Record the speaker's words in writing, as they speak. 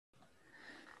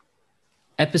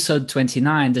episode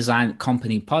 29 Design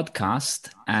Company podcast.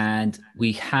 And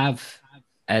we have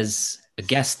as a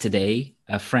guest today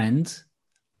a friend,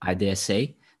 I dare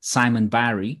say, Simon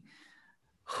Barry,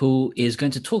 who is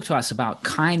going to talk to us about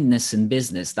kindness in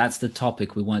business. That's the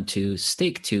topic we want to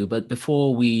stick to. But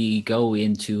before we go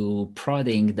into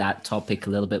prodding that topic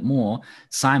a little bit more,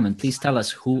 Simon, please tell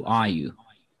us, who are you?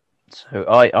 So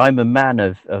I'm a man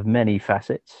of many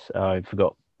facets. I've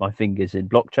got my fingers in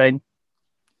blockchain,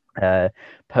 uh,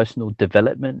 personal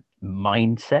development,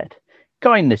 mindset.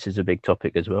 Kindness is a big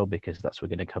topic as well, because that's what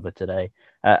we're going to cover today.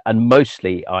 And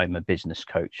mostly I'm a business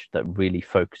coach that really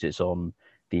focuses on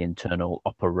the internal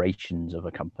operations of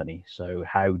a company. So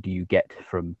how do you get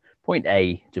from point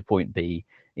A to point B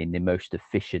in the most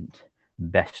efficient,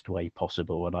 best way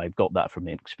possible? And I've got that from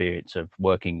the experience of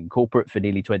working in corporate for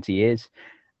nearly 20 years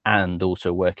and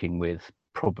also working with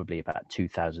probably about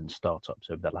 2,000 startups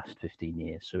over the last 15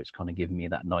 years. So it's kind of given me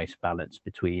that nice balance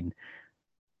between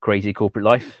crazy corporate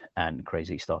life and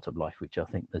crazy startup life, which I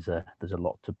think there's a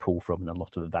lot to pull from and a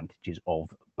lot of advantages of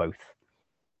both.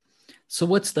 So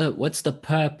what's the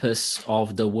purpose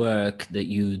of the work that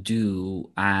you do,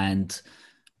 and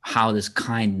how does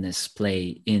kindness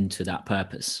play into that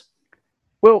purpose?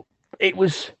 Well, it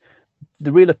was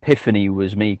the real epiphany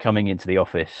was me coming into the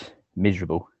office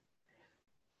miserable,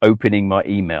 opening my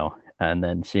email and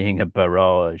then seeing a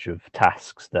barrage of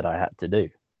tasks that I had to do.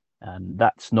 And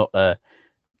that's not a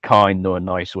kind or a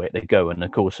nice way to go. And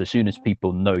of course, as soon as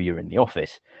people know you're in the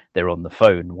office, they're on the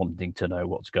phone wanting to know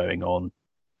what's going on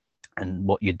and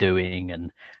what you're doing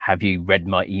and have you read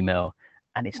my email.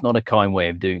 And it's not a kind way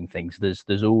of doing things.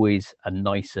 There's always a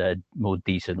nicer, more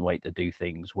decent way to do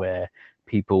things where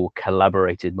people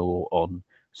collaborated more on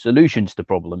solutions to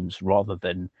problems rather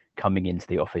than coming into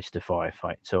the office to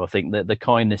firefight. So I think that the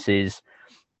kindness is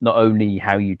not only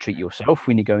how you treat yourself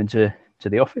when you go into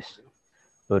the office,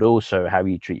 but also how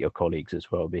you treat your colleagues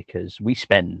as well, because we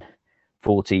spend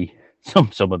 40,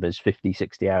 some of us 50,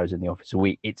 60 hours in the office a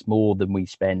week. It's more than we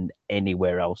spend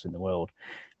anywhere else in the world.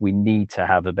 We need to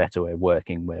have a better way of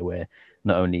working where we're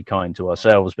not only kind to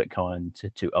ourselves but kind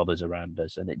to others around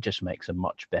us, and it just makes a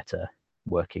much better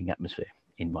working atmosphere,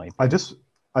 in my I opinion. just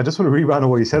I just want to rebound on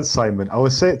what you said, Simon. I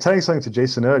was telling something to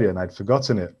Jason earlier and I'd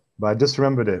forgotten it, but I just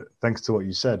remembered it thanks to what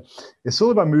you said. It's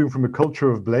all about moving from a culture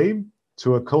of blame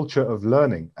to a culture of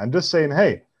learning and just saying,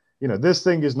 hey, this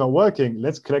thing is not working.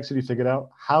 Let's collectively figure out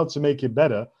how to make it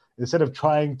better instead of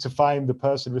trying to find the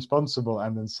person responsible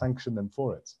and then sanction them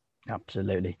for it.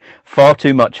 Absolutely. Far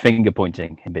too much finger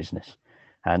pointing in business.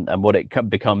 And what it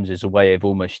becomes is a way of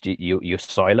almost you're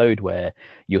siloed, where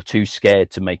you're too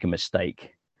scared to make a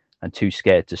mistake and too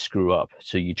scared to screw up.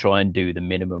 So you try and do the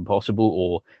minimum possible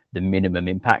or the minimum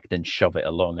impact and shove it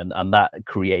along. And that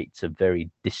creates a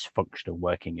very dysfunctional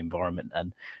working environment.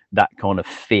 And that kind of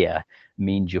fear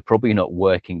means you're probably not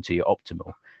working to your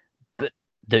optimal. But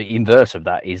the inverse of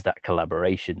that is that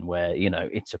collaboration where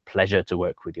it's a pleasure to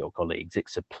work with your colleagues,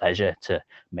 it's a pleasure to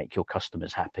make your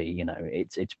customers happy.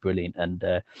 It's brilliant.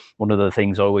 And one of the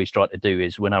things I always try to do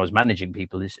is, when I was managing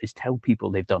people, is tell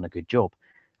people they've done a good job.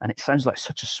 And it sounds like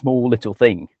such a small little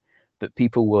thing, but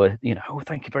people were, oh,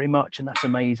 thank you very much, and that's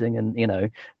amazing.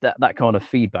 And that kind of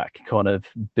feedback kind of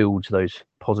builds those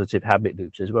positive habit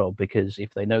loops as well, because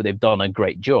if they know they've done a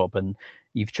great job and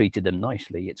you've treated them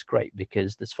nicely, it's great,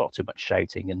 because there's far too much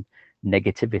shouting and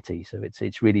negativity. So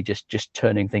it's really just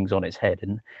turning things on its head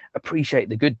and appreciate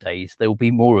the good days. There will be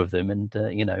more of them, and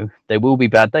there will be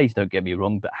bad days, don't get me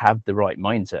wrong, but have the right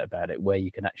mindset about it, where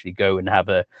you can actually go and have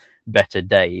a better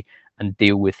day and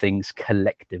deal with things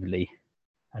collectively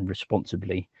and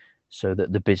responsibly, so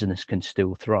that the business can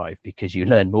still thrive, because you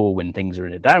learn more when things are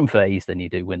in a down phase than you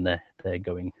do when they're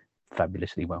going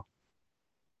fabulously well.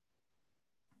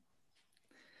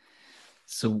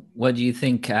 So what do you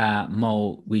think,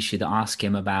 Mo, we should ask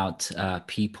him about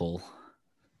people?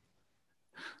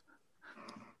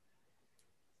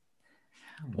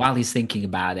 While he's thinking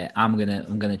about it, I'm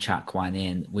gonna chuck one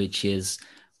in, which is,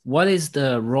 what is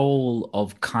the role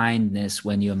of kindness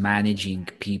when you're managing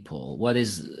people?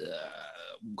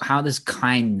 How does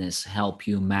kindness help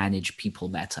you manage people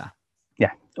better?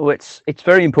 Yeah, well, it's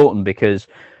very important, because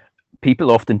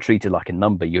people often treat it like a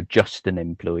number. You're just an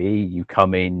employee. You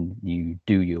come in, you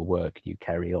do your work, you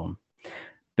carry on.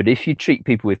 But if you treat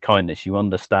people with kindness, you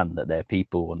understand that they're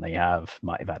people and they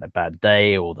might have had a bad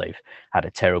day, or they've had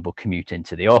a terrible commute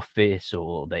into the office,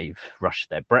 or they've rushed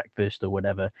their breakfast or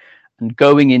whatever. And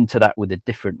going into that with a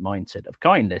different mindset of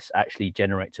kindness actually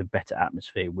generates a better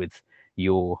atmosphere with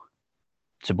your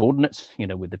subordinates,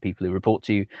 with the people who report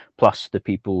to you, plus the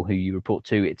people who you report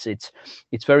to.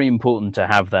 It's very important to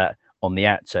have that on the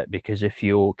outset, because if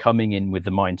you're coming in with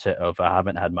the mindset of I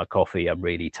haven't had my coffee, I'm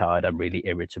really tired, I'm really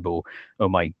irritable, oh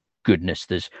my goodness,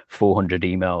 there's 400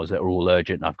 emails that are all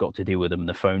urgent, I've got to deal with them,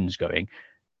 the phone's going,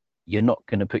 you're not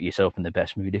going to put yourself in the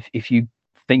best mood. If you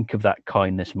think of that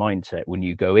kindness mindset when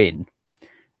you go in,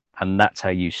 and that's how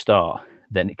you start,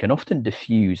 then it can often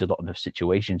diffuse a lot of the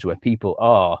situations where people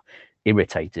are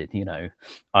irritated.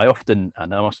 I often,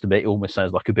 and I must admit, it almost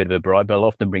sounds like a bit of a bribe, but I'll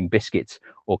often bring biscuits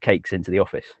or cakes into the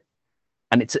office.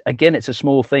 And it's a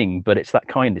small thing, but it's that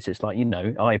kindness. It's like,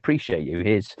 I appreciate you.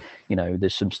 Here's,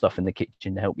 there's some stuff in the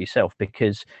kitchen to help yourself,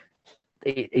 because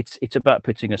it's about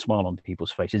putting a smile on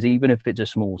people's faces, even if it's a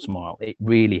small smile. It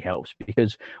really helps,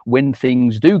 because when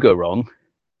things do go wrong,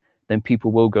 then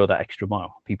people will go that extra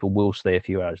mile. People will stay a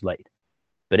few hours late.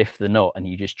 But if they're not, and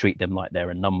you just treat them like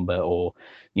they're a number, or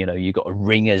you got to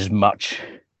wring as much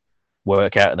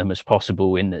work out of them as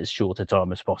possible in as short a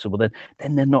time as possible,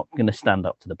 then they're not going to stand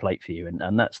up to the plate for you.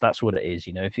 And that's what it is.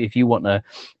 If you want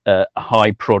a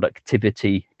high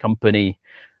productivity company,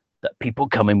 that people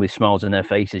come in with smiles on their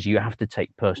faces, you have to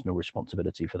take personal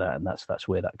responsibility for that. And that's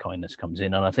where that kindness comes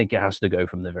in. And I think it has to go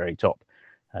from the very top.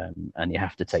 And you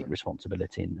have to take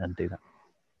responsibility and do that.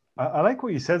 I like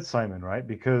what you said, Simon, right?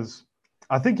 Because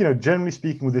I think, generally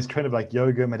speaking, with this trend of like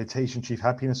yoga, meditation, chief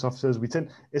happiness officers,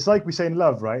 it's like we say in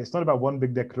love, right? It's not about one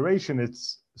big declaration.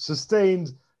 It's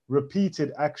sustained,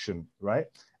 repeated action, right?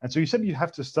 And so you said you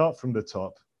have to start from the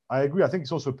top. I agree. I think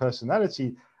it's also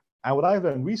personality. And what I've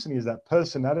learned recently is that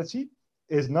personality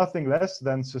is nothing less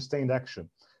than sustained action.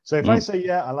 So if I say,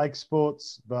 yeah, I like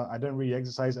sports, but I don't really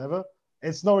exercise ever,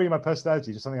 it's not really my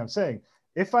personality, just something I'm saying.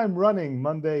 If I'm running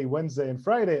Monday, Wednesday, and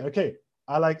Friday, okay,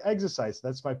 I like exercise.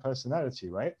 That's my personality,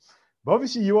 right? But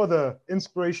obviously, you are the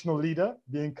inspirational leader,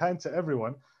 being kind to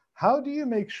everyone. How do you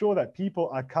make sure that people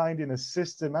are kind in a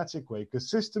systematic way?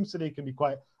 Because systems today can be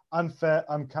quite unfair,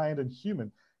 unkind, and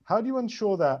human. How do you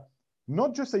ensure that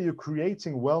not just that you're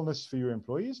creating wellness for your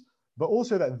employees, but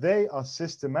also that they are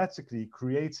systematically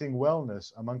creating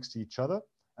wellness amongst each other?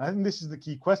 And I think this is the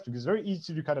key question, because it's very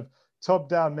easy to do kind of top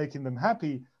down, making them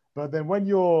happy. But then when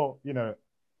you're,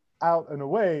 out and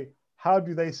away, how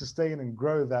do they sustain and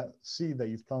grow that seed that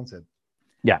you've planted?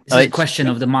 Yeah, it's a question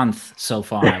of the month so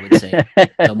far, I would say.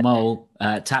 So Mo,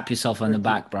 tap yourself on the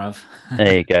back, bruv.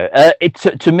 There you go.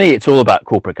 To me, it's all about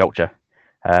corporate culture.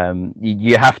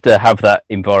 You have to have that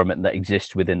environment that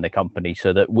exists within the company,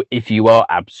 so that if you are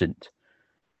absent,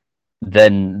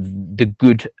 then the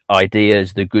good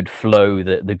ideas, the good flow,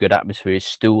 the good atmosphere is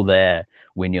still there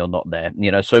when you're not there.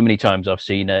 So many times I've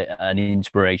seen an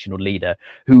inspirational leader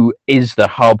who is the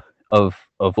hub of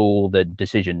all the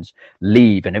decisions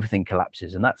leave and everything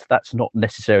collapses, and that's not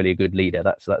necessarily a good leader.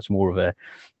 That's more of a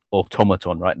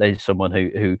automaton, right? There's someone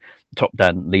who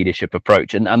top-down leadership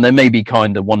approach, and they may be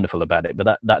kind of wonderful about it,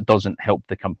 but that doesn't help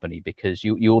the company, because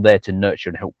you're there to nurture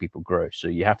and help people grow. So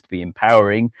you have to be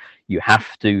empowering. You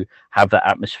have to have that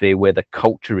atmosphere where the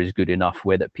culture is good enough,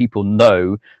 where that people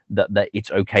know that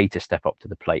it's okay to step up to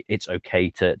the plate. It's okay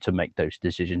to make those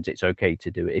decisions. It's okay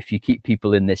to do it. If you keep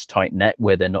people in this tight net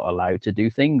where they're not allowed to do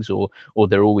things, or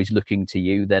they're always looking to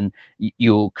you, then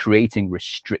you're creating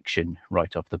restriction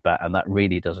right off the bat, and that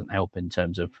really doesn't help in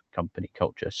terms of company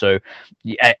culture. So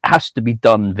it has to be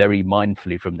done very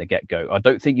mindfully from the get-go. I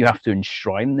don't think you have to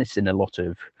enshrine this in a lot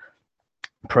of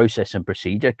process and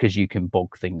procedure, because you can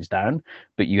bog things down,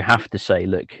 but you have to say,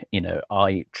 look,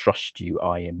 I trust you,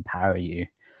 I empower you,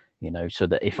 so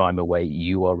that if I'm away,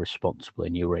 you are responsible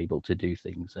and you're able to do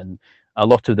things. And a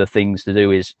lot of the things to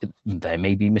do is there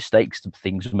may be mistakes,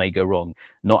 things may go wrong,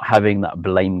 not having that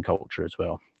blame culture as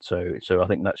well. So I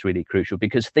think that's really crucial,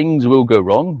 because things will go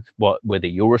wrong, whether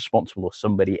you're responsible or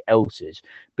somebody else is.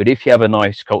 But if you have a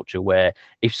nice culture where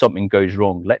if something goes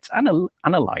wrong, let's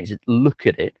analyze it, look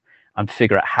at it, and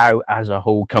figure out how, as a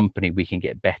whole company, we can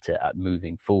get better at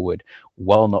moving forward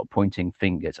while not pointing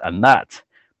fingers. And that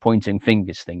pointing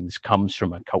fingers things comes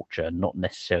from a culture, not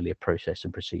necessarily a process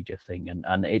and procedure thing.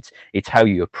 And it's how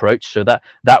you approach. So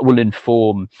that will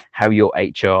inform how your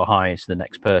HR hires the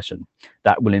next person.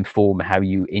 That will inform how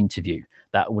you interview.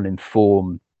 That will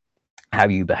inform how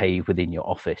you behave within your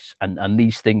office. And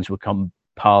these things will come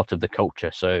part of the culture.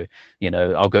 So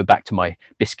I'll go back to my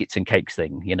biscuits and cakes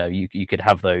thing. You could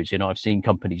have those. I've seen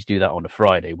companies do that on a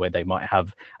Friday, where they might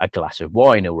have a glass of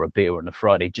wine or a beer on a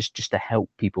Friday, just to help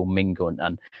people mingle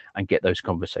and get those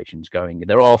conversations going.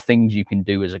 There are things you can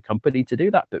do as a company to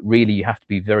do that, but really you have to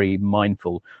be very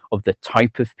mindful of the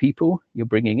type of people you're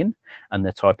bringing in and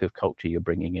the type of culture you're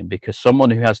bringing in, because someone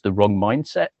who has the wrong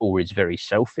mindset, or is very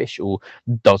selfish, or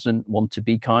doesn't want to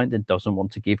be kind and doesn't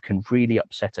want to give, can really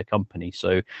upset a company.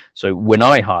 So when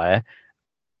I hire,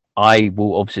 I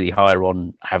will obviously hire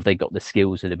on, have they got the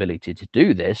skills and ability to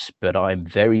do this, but I'm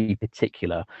very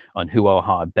particular on who I'll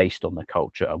hire based on the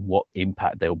culture and what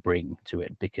impact they'll bring to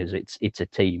it, because it's a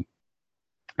team,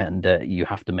 and you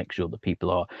have to make sure that people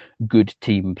are good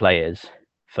team players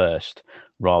first,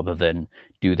 rather than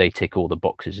do they tick all the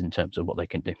boxes in terms of what they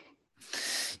can do.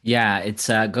 Yeah, it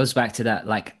goes back to that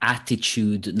like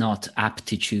attitude, not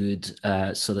aptitude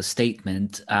sort of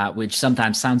statement, which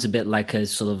sometimes sounds a bit like a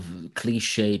sort of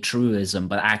cliche truism,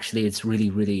 but actually it's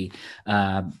really, really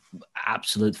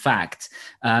absolute fact.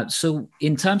 So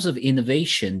in terms of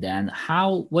innovation, then,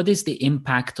 what is the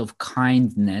impact of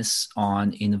kindness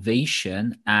on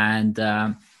innovation,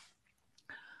 and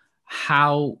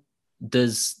how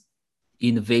does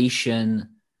innovation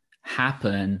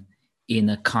happen in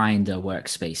a kinder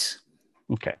workspace?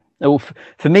 Okay. Well,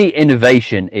 for me,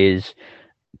 innovation is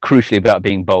crucially about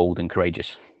being bold and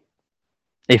courageous.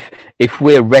 If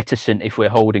we're reticent, if we're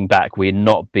holding back, we're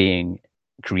not being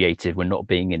creative, we're not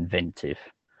being inventive.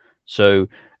 So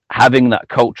having that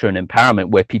culture and empowerment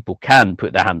where people can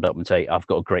put their hand up and say, I've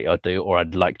got a great idea, or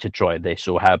I'd like to try this,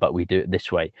 or how about we do it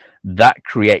this way, that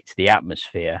creates the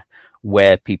atmosphere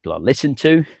where people are listened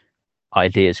to,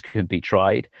 ideas can be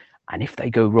tried, and if they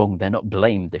go wrong, they're not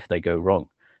blamed if they go wrong.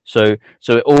 So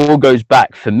it all goes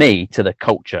back for me to the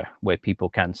culture where people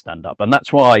can stand up. And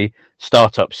that's why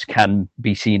startups can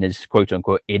be seen as quote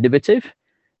unquote innovative,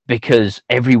 because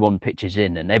everyone pitches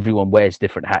in and everyone wears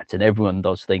different hats and everyone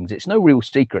does things. It's no real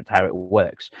secret how it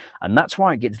works. And that's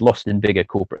why it gets lost in bigger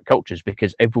corporate cultures,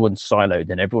 because everyone's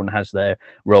siloed and everyone has their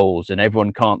roles and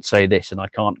everyone can't say this and I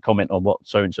can't comment on what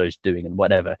so-and-so is doing and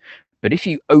whatever. But if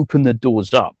you open the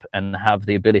doors up and have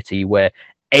the ability where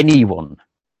anyone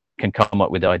can come up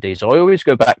with ideas, I always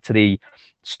go back to the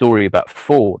story about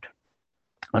Ford.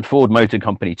 And Ford Motor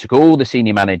Company took all the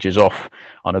senior managers off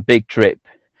on a big trip,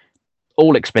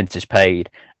 all expenses paid,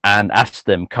 and asked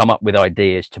them come up with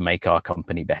ideas to make our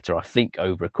company better. I think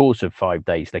over a course of 5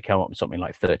 days, they came up with something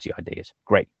like 30 ideas.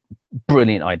 Great,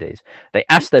 brilliant ideas. They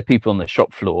asked their people on the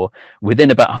shop floor.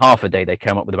 Within about half a day, they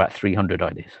came up with about 300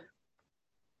 ideas,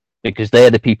 because they're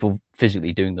the people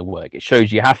physically doing the work. It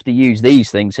shows you have to use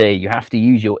these things here. You have to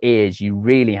use your ears. You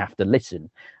really have to listen,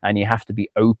 and you have to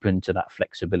be open to that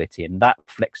flexibility. And that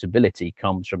flexibility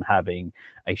comes from having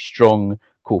a strong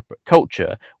corporate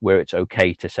culture where it's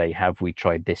okay to say, have we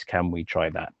tried this? Can we try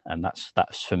that? And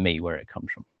that's for me where it comes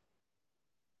from.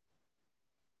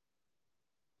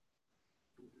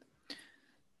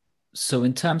 So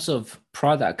in terms of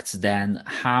products, then,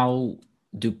 how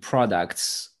do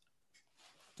products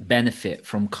benefit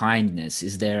from kindness?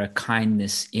 Is there a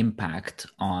kindness impact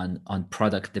on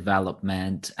product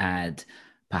development and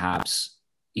perhaps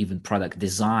even product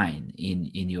design in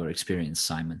your experience,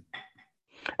 Simon?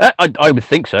 I would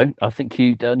think so. I think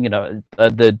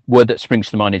the word that springs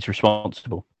to mind is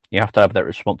responsible. You have to have that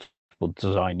responsible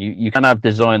design. You can have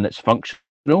design that's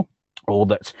functional, or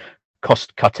that's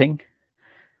cost cutting,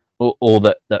 or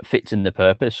that fits in the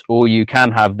purpose, or you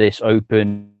can have this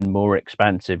open, more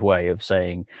expansive way of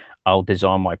saying, I'll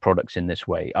design my products in this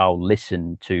way. I'll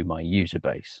listen to my user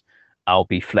base. I'll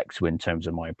be flexible in terms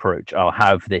of my approach. I'll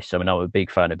have this. I mean, I'm a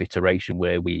big fan of iteration,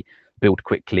 where we build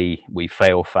quickly, we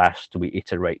fail fast, we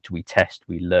iterate, we test,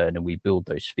 we learn, and we build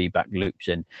those feedback loops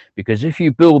in. Because if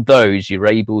you build those, you're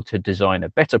able to design a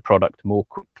better product more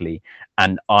quickly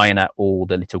and iron out all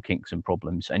the little kinks and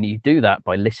problems. And you do that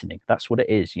by listening. That's what it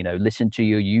is. Listen to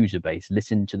your user base,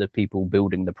 listen to the people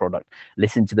building the product,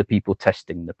 listen to the people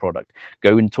testing the product.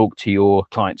 Go and talk to your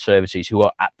client services who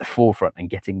are at the forefront and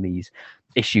getting these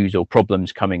issues or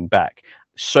problems coming back.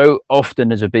 So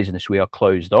often as a business, we are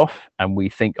closed off and we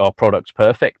think our product's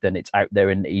perfect and it's out there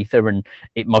in the ether, and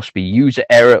it must be user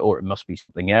error, or it must be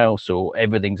something else, or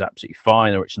everything's absolutely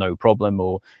fine, or it's no problem,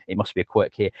 or it must be a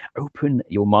quirk here. Open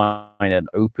your mind and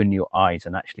open your eyes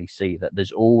and actually see that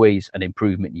there's always an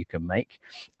improvement you can make.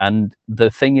 And the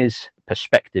thing is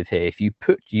perspective here. If you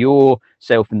put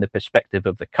yourself in the perspective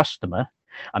of the customer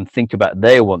and think about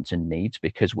their wants and needs,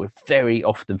 because we're very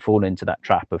often fall into that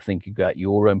trap of thinking about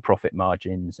your own profit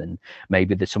margins and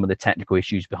maybe there's some of the technical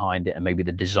issues behind it and maybe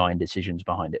the design decisions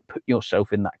behind it. Put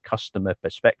yourself in that customer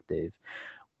perspective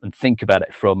and think about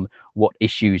it from what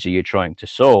issues are you trying to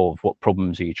solve, what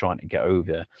problems are you trying to get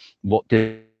over, what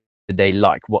do they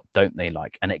like, what don't they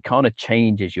like, and it kind of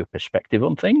changes your perspective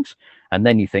on things. And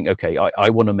then you think, okay, I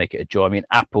want to make it a joy. I mean,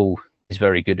 Apple is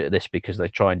very good at this because they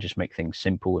try and just make things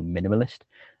simple and minimalist,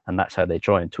 and that's how they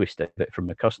try and twist it from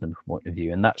a customer point of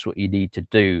view. And that's what you need to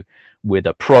do with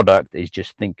a product, is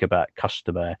just think about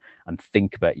customer and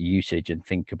think about usage and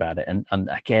think about it, and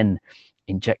again,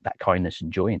 inject that kindness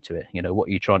and joy into it. What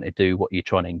you're trying to do, what you're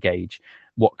trying to engage,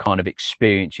 what kind of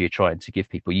experience you're trying to give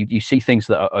people. You see things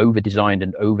that are over designed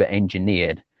and over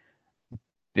engineered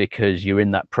because you're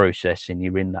in that process and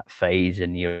you're in that phase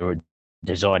and you're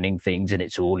designing things and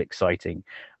it's all exciting,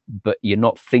 but you're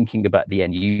not thinking about the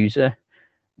end user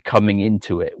coming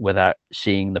into it without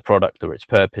seeing the product or its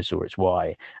purpose or its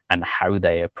why and how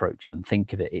they approach and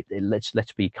think of it.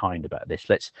 Let's be kind about this.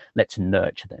 Let's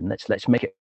nurture them. Let's make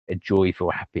it a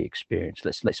joyful, happy experience.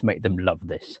 Let's make them love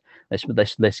this.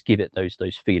 Let's give it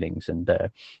those feelings, and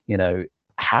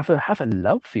have a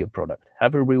love for your product.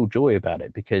 Have a real joy about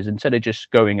it, because instead of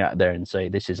just going out there and say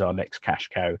this is our next cash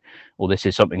cow or this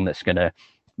is something that's going to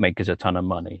make us a ton of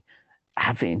money,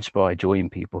 have it inspire joy in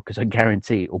people, because I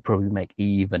guarantee it will probably make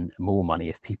even more money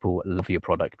if people love your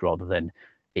product rather than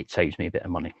it saves me a bit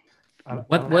of money.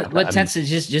 What tends to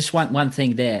just one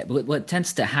thing there. What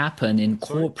tends to happen in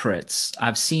corporates?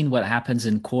 I've seen what happens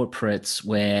in corporates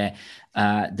where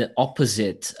the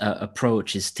opposite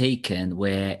approach is taken,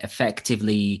 where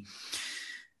effectively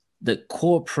the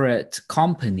corporate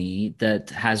company that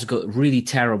has got really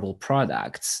terrible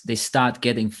products, they start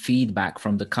getting feedback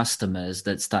from the customers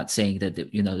that start saying that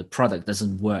the product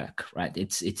doesn't work, right?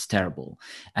 It's terrible.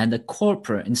 And the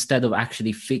corporate, instead of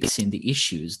actually fixing the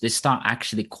issues, they start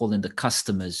actually calling the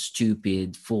customers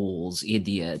stupid, fools,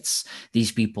 idiots.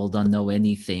 These people don't know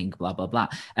anything, blah, blah, blah.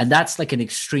 And that's like an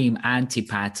extreme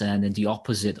anti-pattern and the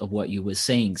opposite of what you were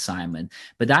saying, Simon.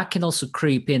 But that can also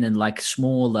creep in like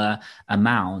smaller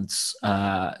amounts.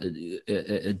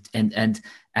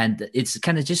 And it's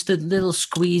kind of just a little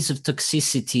squeeze of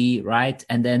toxicity, right?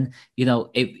 And then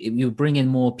if you bring in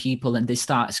more people and they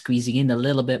start squeezing in a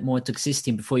little bit more toxicity,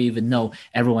 and before you even know,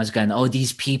 everyone's going, oh,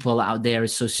 these people out there are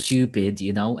so stupid,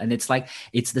 and it's like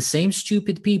it's the same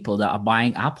stupid people that are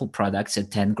buying Apple products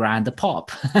at 10 grand a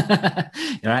pop.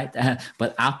 Right?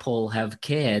 But Apple have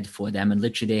cared for them, and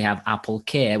literally they have Apple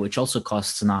Care, which also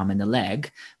costs an arm and a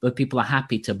leg, but people are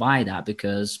happy to buy that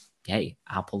because, hey,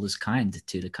 Apple is kind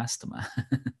to the customer.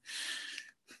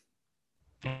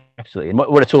 Absolutely. And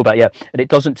what it's all about, and it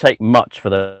doesn't take much for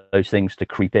those things to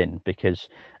creep in, because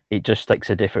it just takes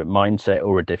a different mindset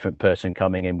or a different person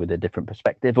coming in with a different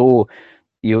perspective, or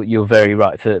you're very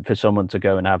right, for someone to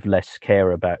go and have less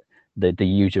care about the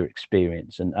user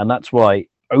experience. And that's why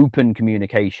open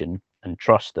communication and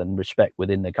trust and respect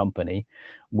within the company,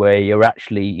 where you're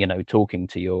actually talking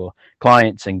to your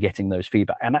clients and getting those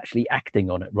feedback and actually acting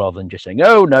on it, rather than just saying,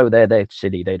 oh no, they're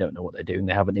silly, they don't know what they're doing,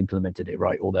 they haven't implemented it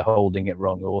right, or they're holding it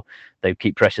wrong, or they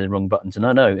keep pressing the wrong buttons.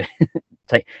 No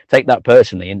take that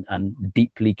personally and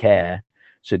deeply care,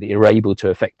 so that you're able to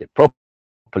affect it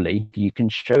properly. You can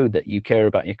show that you care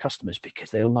about your customers, because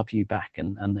they'll love you back,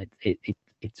 and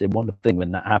it's a wonderful thing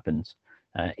when that happens.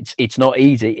 It's not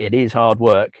easy. It is hard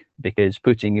work, because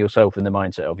putting yourself in the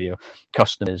mindset of your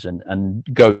customers and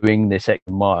going this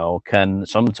extra mile can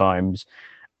sometimes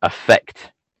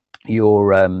affect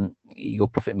your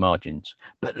profit margins.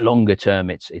 But longer term,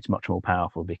 it's much more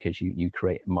powerful, because you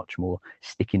create much more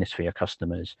stickiness for your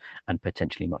customers and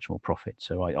potentially much more profit.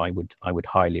 So I would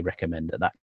highly recommend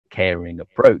that caring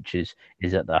approach is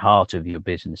at the heart of your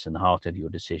business and the heart of your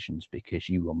decisions, because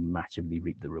you will massively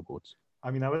reap the rewards. I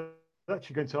mean, I was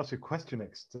actually going to ask you a question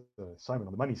next, Simon,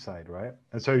 on the money side, right?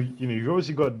 And so, you've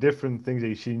obviously got different things that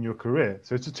you see in your career.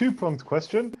 So it's a two-pronged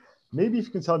question. Maybe if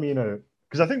you can tell me,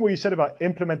 because I think what you said about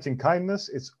implementing kindness,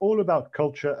 it's all about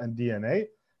culture and DNA.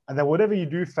 And then whatever you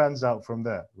do fans out from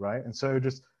there, right? And so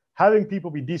just having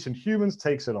people be decent humans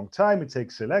takes a long time. It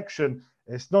takes selection.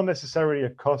 It's not necessarily a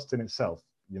cost in itself.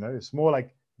 It's more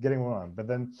like getting around. But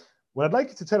then what I'd like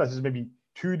you to tell us is maybe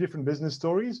two different business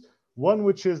stories. One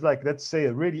which is like, let's say,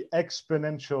 a really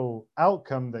exponential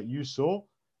outcome that you saw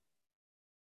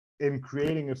in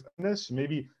creating a fitness,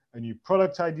 maybe a new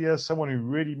product idea, someone who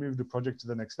really moved the project to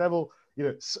the next level,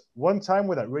 one time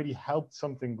where that really helped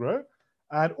something grow.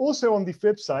 And also on the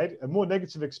flip side, a more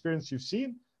negative experience you've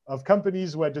seen of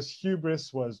companies where just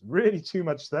hubris was really too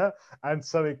much there. And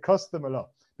so it cost them a lot.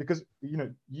 Because,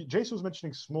 Jason was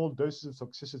mentioning small doses of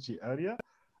toxicity earlier.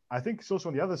 I think it's also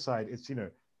on the other side. It's,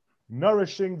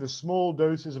 nourishing the small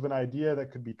doses of an idea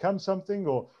that could become something,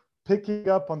 or picking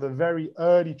up on the very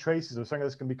early traces of something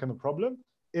that's going to become a problem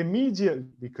immediately,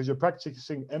 because you're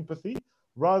practicing empathy,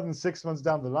 rather than 6 months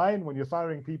down the line when you're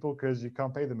firing people because you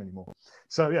can't pay them anymore.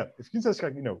 So if you can just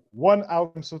one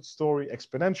outcome sort of story,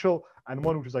 exponential, and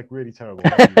one which is like really terrible,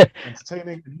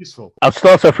 entertaining and useful. I'll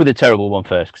start off with a terrible one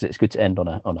first, because it's good to end on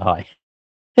a high.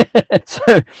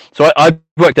 so I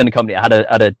worked in a company that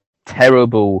had a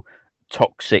terrible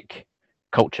toxic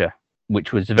culture,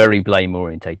 which was very blame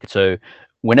orientated. So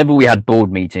whenever we had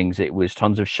board meetings, it was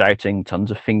tons of shouting,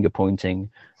 tons of finger pointing,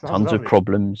 tons of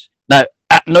problems. Now,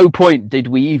 at no point did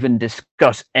we even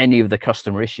discuss any of the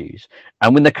customer issues.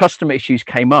 And when the customer issues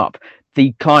came up,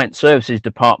 the client services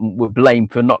department were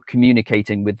blamed for not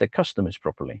communicating with the customers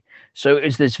properly. So it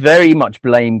was this very much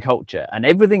blame culture, and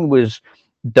everything was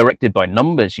directed by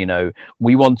numbers. You know,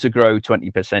 we want to grow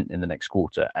 20% in the next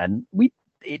quarter, and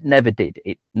it never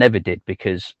did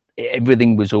because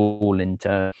everything was all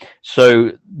internal.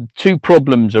 So two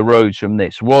problems arose from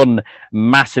this. One,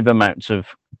 massive amounts of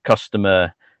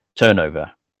customer turnover,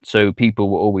 so people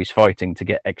were always fighting to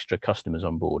get extra customers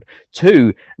on board.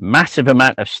 Two, massive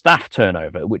amount of staff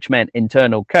turnover, which meant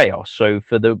internal chaos. So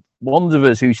for the ones of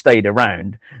us who stayed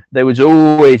around, there was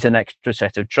always an extra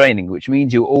set of training, which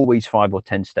means you're always 5 or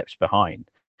 10 steps behind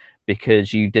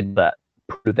because you did that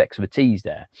pool of expertise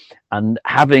there. And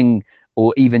having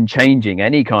or even changing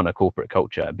any kind of corporate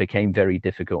culture became very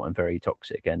difficult and very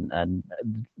toxic. And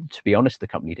to be honest, the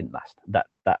company didn't last.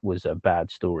 That was a bad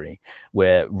story,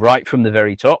 where right from the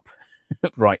very top,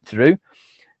 right through,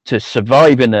 to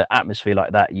survive in an atmosphere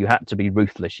like that, you had to be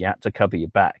ruthless. You had to cover your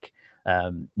back.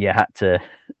 You had to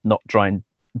not try and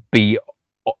be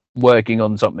working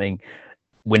on something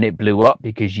when it blew up,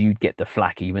 because you'd get the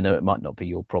flack, even though it might not be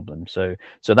your problem. So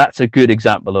that's a good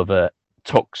example of a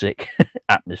toxic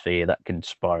atmosphere that can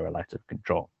spiral out of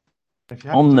control. If you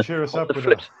happen to cheer us up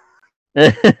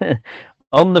with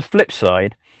on the flip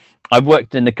side, I've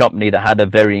worked in a company that had a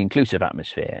very inclusive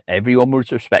atmosphere. Everyone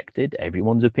was respected,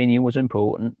 everyone's opinion was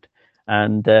important,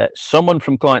 and someone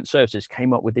from client services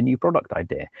came up with a new product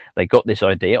idea. They got this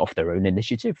idea off their own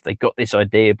initiative. They got this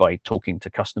idea by talking to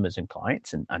customers and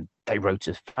clients, and they wrote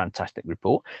a fantastic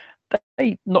report.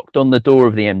 They knocked on the door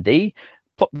of the MD,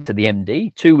 to the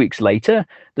MD. 2 weeks later,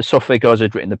 the software guys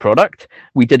had written the product.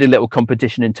 We did a little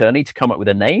competition internally to come up with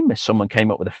a name. Someone came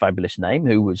up with a fabulous name,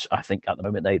 who was, I think at the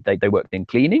moment, they worked in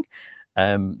cleaning.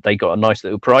 They got a nice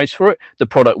little prize for it. The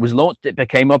product was launched. It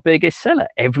became our biggest seller.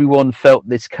 Everyone felt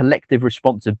this collective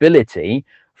responsibility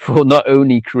for not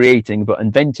only creating but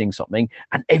inventing something,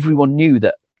 and everyone knew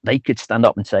that they could stand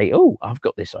up and say, oh, I've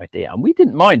got this idea. And we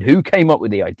didn't mind who came up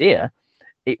with the idea.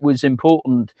 It was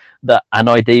important that an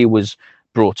idea was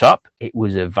brought up, it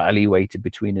was evaluated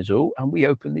between us all, and we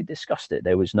openly discussed it.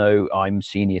 There was no I'm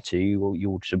senior to you or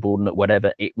you're subordinate,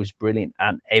 whatever. It was brilliant,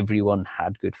 and everyone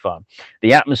had good fun.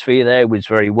 The atmosphere there was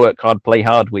very work hard, play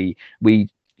hard. We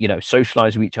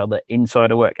socialized with each other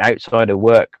inside of work, outside of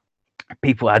work.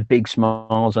 People had big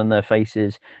smiles on their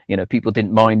faces. People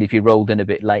didn't mind if you rolled in a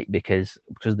bit late because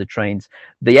of the trains.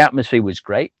 The atmosphere was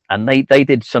great, and they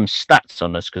did some stats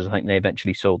on us, because I think they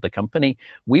eventually sold the company.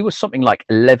 We were something like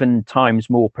 11 times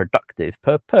more productive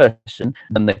per person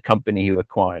than the company who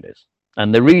acquired us.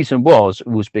 And the reason was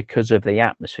because of the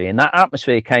atmosphere, and that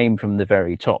atmosphere came from the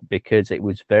very top, because it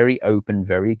was very open,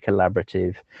 very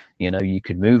collaborative. You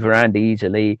could move around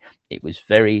easily. It was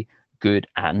very good,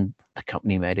 and the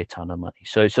company made a ton of money.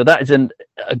 So that is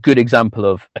a good example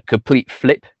of a complete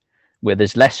flip, where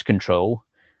there's less control,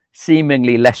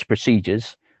 seemingly less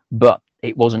procedures, but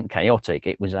it wasn't chaotic.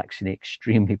 It was actually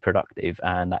extremely productive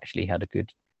and actually had a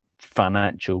good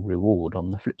financial reward on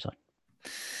the flip side.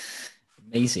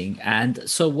 Amazing. And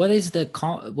so what is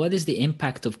the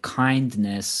impact of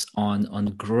kindness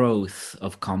on growth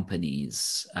of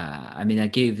companies? I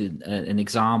gave an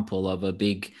example of a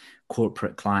big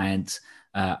corporate client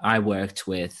I worked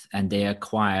with, and they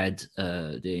acquired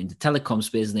they're in the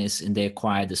telecoms business, and they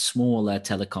acquired a smaller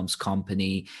telecoms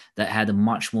company that had a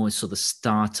much more sort of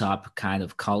startup kind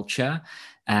of culture,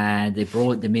 and they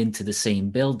brought them into the same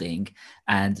building.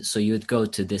 And so you would go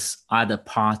to this other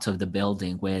part of the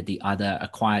building where the other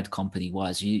acquired company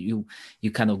was. You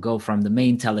kind of go from the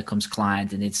main telecoms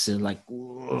client, and it's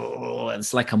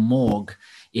it's like a morgue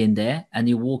in there, and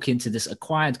you walk into this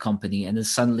acquired company, and then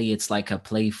suddenly it's like a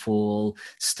playful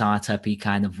startup-y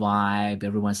kind of vibe.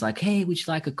 Everyone's like, hey, would you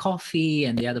like a coffee?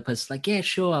 And the other person's like, yeah,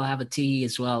 sure, I'll have a tea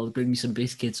as well, bring me some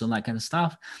biscuits, and that kind of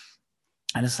stuff.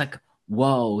 And it's like,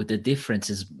 whoa, the difference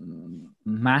is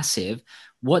massive.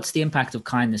 What's the impact of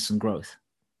kindness on growth?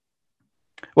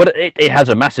 Well, it has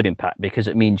a massive impact, because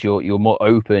it means you're more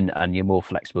open, and you're more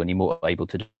flexible, and you're more able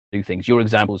to do things. Your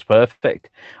example is perfect,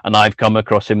 and I've come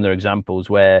across similar examples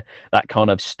where that kind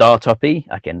of startup-y,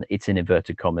 again, it's in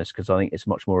inverted commas, because I think it's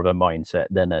much more of a mindset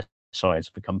than a size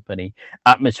of a company,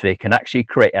 atmosphere can actually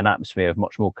create an atmosphere of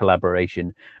much more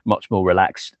collaboration, much more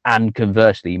relaxed, and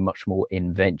conversely much more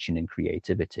invention and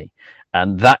creativity.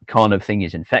 And that kind of thing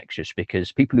is infectious,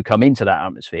 because people who come into that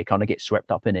atmosphere kind of get swept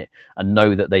up in it and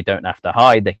know that they don't have to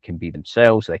hide. They can be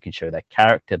themselves, they can show their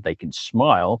character, they can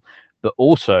smile, but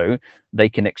also they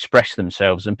can express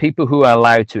themselves. And people who are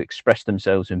allowed to express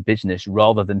themselves in business,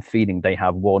 rather than feeling they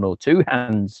have one or two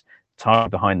hands tie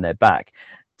behind their back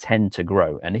tend to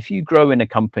grow. And if you grow in a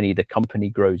company, the company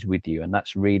grows with you, and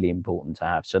that's really important to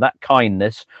have. So that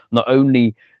kindness, not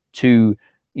only to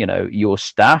your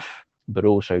staff, but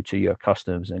also to your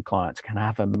customers and clients, can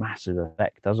have a massive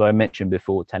effect. As I mentioned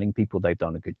before, telling people they've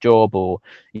done a good job, or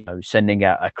sending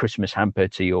out a Christmas hamper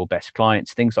to your best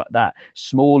clients, things like that.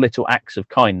 Small little acts of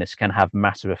kindness can have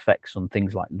massive effects on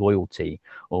things like loyalty,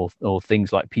 or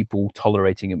things like people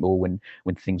tolerating it more when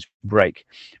things break.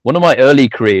 One of my early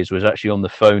careers was actually on the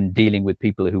phone dealing with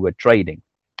people who were trading,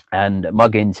 and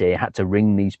Muggins here had to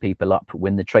ring these people up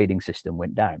when the trading system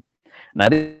went down. Now,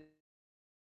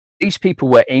 these people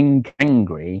were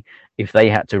angry if they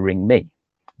had to ring me.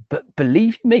 But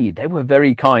believe me, they were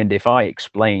very kind if I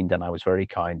explained, and I was very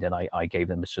kind, and I gave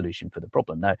them a solution for the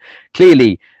problem. Now,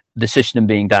 clearly, the system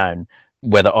being down,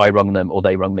 whether I rung them or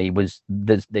they rung me, was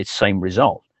the same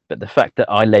result. But the fact that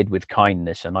I led with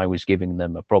kindness and I was giving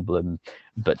them a problem,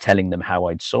 but telling them how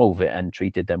I'd solve it and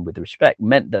treated them with respect,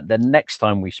 meant that the next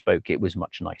time we spoke, it was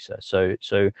much nicer.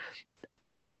 So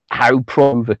how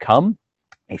overcome?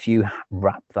 If you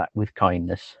wrap that with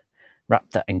kindness, wrap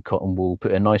that in cotton wool,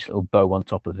 put a nice little bow on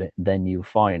top of it, then you'll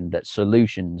find that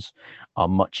solutions are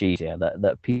much easier,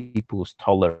 that people's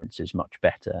tolerance is much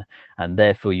better, and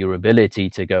therefore your ability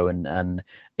to go and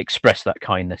express that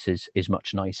kindness is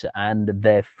much nicer. And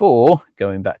therefore,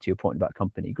 going back to your point about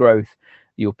company growth,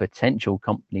 your potential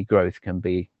company growth can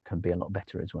be a lot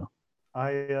better as well.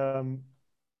 I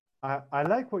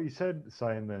like what you said,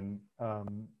 Simon.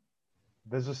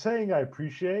 There's a saying I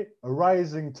appreciate: a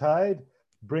rising tide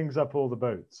brings up all the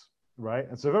boats, right?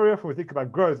 And so very often we think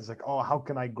about growth, it's like, oh, how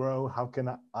can I grow? How can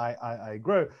I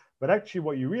grow? But actually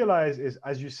what you realize is,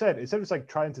 as you said, instead of just like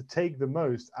trying to take the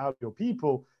most out of your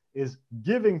people, is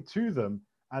giving to them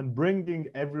and bringing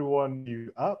everyone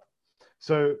you up.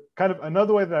 So kind of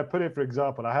another way that I put it, for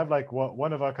example, I have like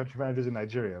one of our country managers in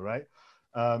Nigeria, right?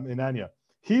 In Anya.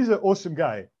 He's an awesome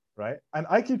guy, right? And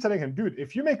I keep telling him, dude,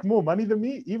 if you make more money than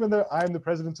me, even though I'm the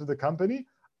president of the company,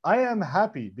 I am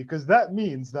happy, because that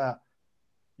means that,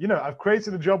 I've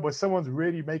created a job where someone's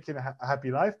really making a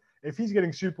happy life. If he's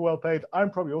getting super well paid, I'm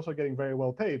probably also getting very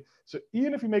well paid. So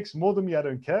even if he makes more than me, I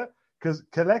don't care, because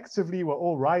collectively we're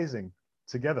all rising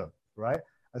together, right?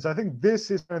 And so I think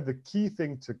this is kind of the key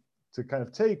thing to kind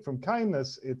of take from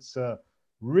kindness. It's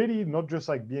really not just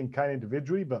like being kind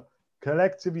individually, but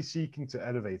collectively seeking to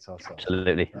elevate ourselves.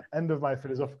 Absolutely. End of my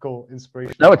philosophical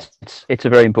inspiration. No, it's a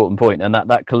very important point, and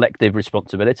that collective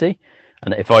responsibility,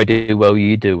 and if I do well,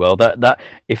 you do well. That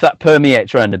if that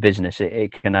permeates around the business,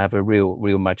 it can have a real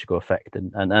magical effect.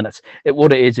 And that's it.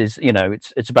 What it is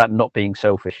it's about not being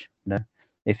selfish.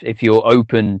 If you're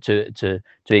open to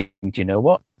you know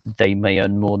what, they may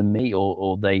earn more than me,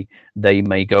 or they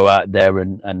may go out there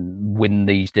and win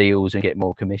these deals and get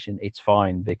more commission. It's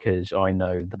fine, because I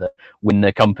know that when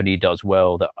the company does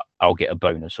well, that I'll get a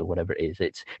bonus or whatever it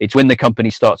is. It's when the company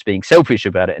starts being selfish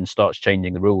about it and starts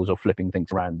changing the rules or flipping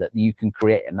things around, that you can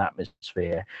create an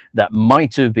atmosphere that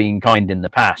might have been kind in the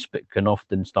past, but can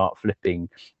often start flipping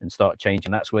and start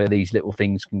changing. That's where these little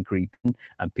things can creep in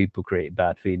and people create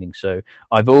bad feelings. So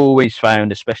I've always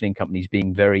found, especially in companies,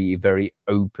 being very, very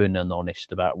open and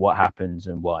honest about what happens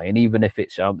and why. And even if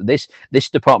it's this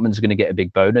department's going to get a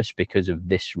big bonus because of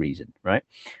this reason, right?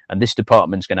 And this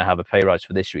department's going to have a pay rise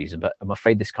for this reason, but I'm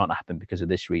afraid this can't happen because of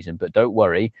this reason. But don't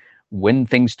worry, when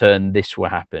things turn, this will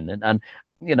happen. And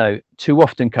too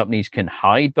often companies can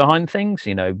hide behind things,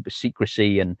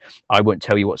 secrecy, and I won't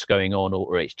tell you what's going on,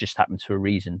 or it just happens for a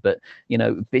reason. But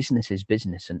business is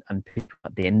business, and people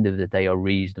at the end of the day are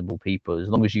reasonable people. As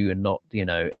long as you are not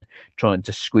trying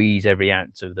to squeeze every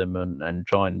ounce of them and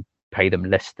try and pay them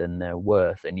less than they're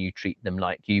worth, and you treat them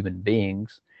like human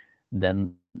beings,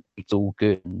 then it's all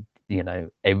good.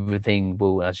 And everything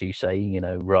will, as you say,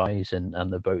 rise, and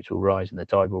the boats will rise, and the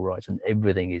tide will rise, and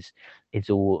everything it's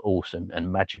all awesome and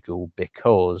magical,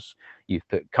 because you've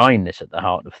put kindness at the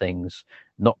heart of things,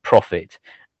 not profit.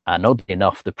 And oddly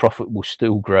enough, the profit will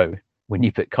still grow when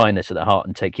you put kindness at the heart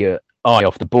and take your eye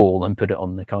off the ball and put it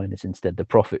on the kindness instead. The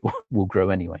profit will grow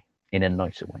anyway, in a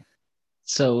nicer way.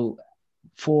 So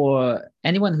for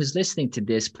anyone who's listening to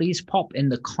this, please pop in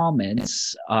the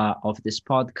comments of this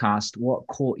podcast what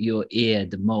caught your ear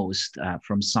the most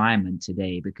from Simon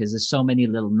today, because there's so many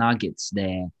little nuggets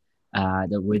there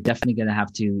that we're definitely going to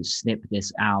have to snip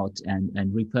this out and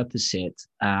repurpose it.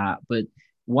 But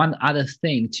one other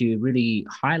thing to really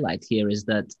highlight here is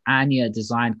that Anya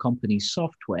Design Company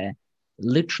software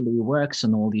literally works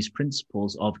on all these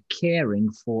principles of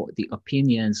caring for the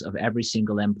opinions of every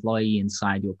single employee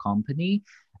inside your company,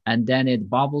 and then it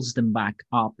bubbles them back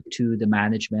up to the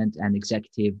management and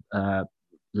executive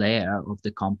layer of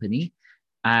the company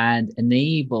and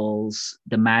enables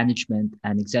the management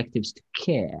and executives to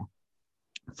care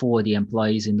for the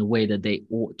employees in the way that they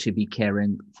ought to be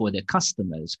caring for their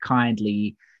customers,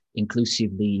 kindly,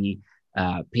 inclusively,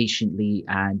 patiently,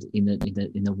 and in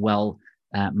a well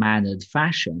mannered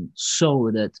fashion,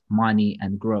 so that money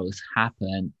and growth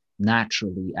happen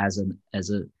naturally as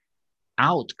a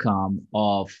outcome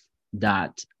of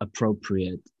that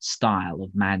appropriate style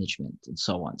of management and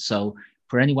so on. So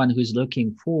for anyone who's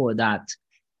looking for that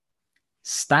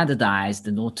standardized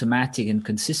and automatic and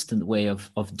consistent way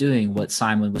of doing what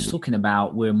Simon was talking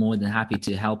about, we're more than happy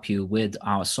to help you with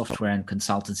our software and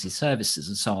consultancy services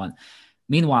and so on.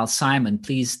 Meanwhile, Simon,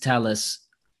 please tell us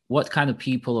what kind of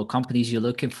people or companies you're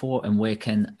looking for and where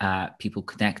can people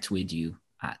connect with you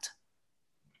at?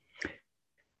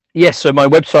 Yes, so my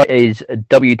website is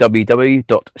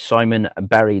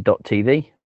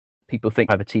www.simonbarry.tv. People think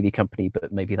I have a TV company, but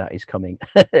maybe that is coming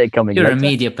coming You're later. a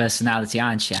media personality,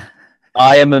 aren't you?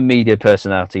 I am a media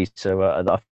personality, so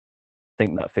I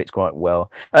think that fits quite well.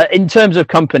 In terms of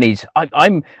companies,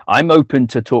 I'm open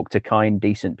to talk to kind,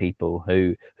 decent people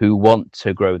who want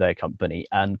to grow their company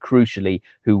and, crucially,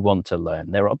 who want to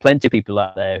learn. There are plenty of people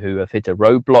out there who have hit a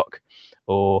roadblock,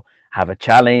 or have a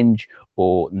challenge,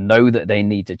 or know that they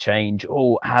need to change,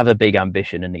 or have a big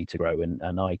ambition and need to grow, and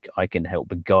I can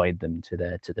help guide them to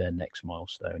their next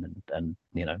milestone. And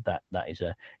you know, that is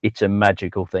it's a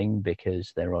magical thing,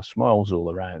 because there are smiles all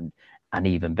around, and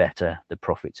even better, the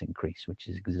profits increase, which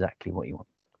is exactly what you want.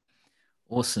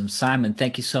 Awesome. Simon,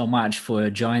 thank you so much for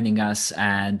joining us.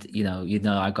 And, you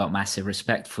know, I got massive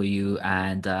respect for you.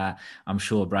 And I'm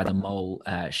sure Brother Mo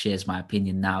shares my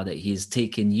opinion now that he's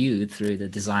taken you through the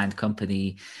Design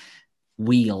Company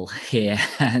wheel here.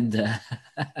 And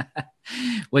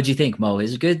what do you think, Mo?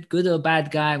 Is good or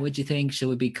bad guy? What do you think? Should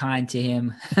we be kind to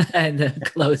him? And the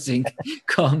closing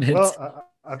comments. Well,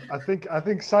 I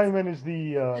think Simon is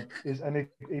a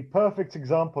perfect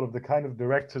example of the kind of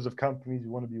directors of companies you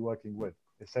want to be working with.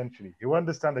 Essentially, you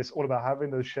understand it's all about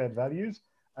having those shared values,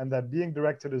 and that being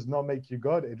director does not make you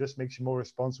God. It just makes you more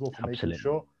responsible for making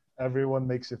sure everyone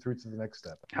makes it through to the next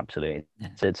step. Absolutely.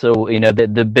 It's all, you know,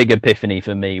 the big epiphany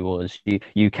for me was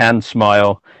you can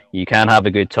smile, you can have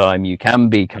a good time, you can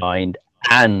be kind,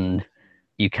 and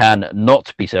you can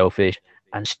not be selfish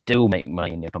and still make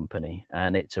money in your company.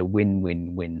 And it's a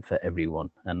win-win-win for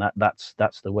everyone. And that's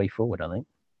the way forward, I think.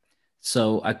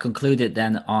 So I concluded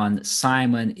then on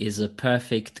Simon is a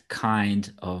perfect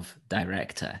kind of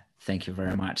director. Thank you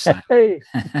very much, Simon. Hey.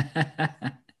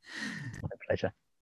 My pleasure.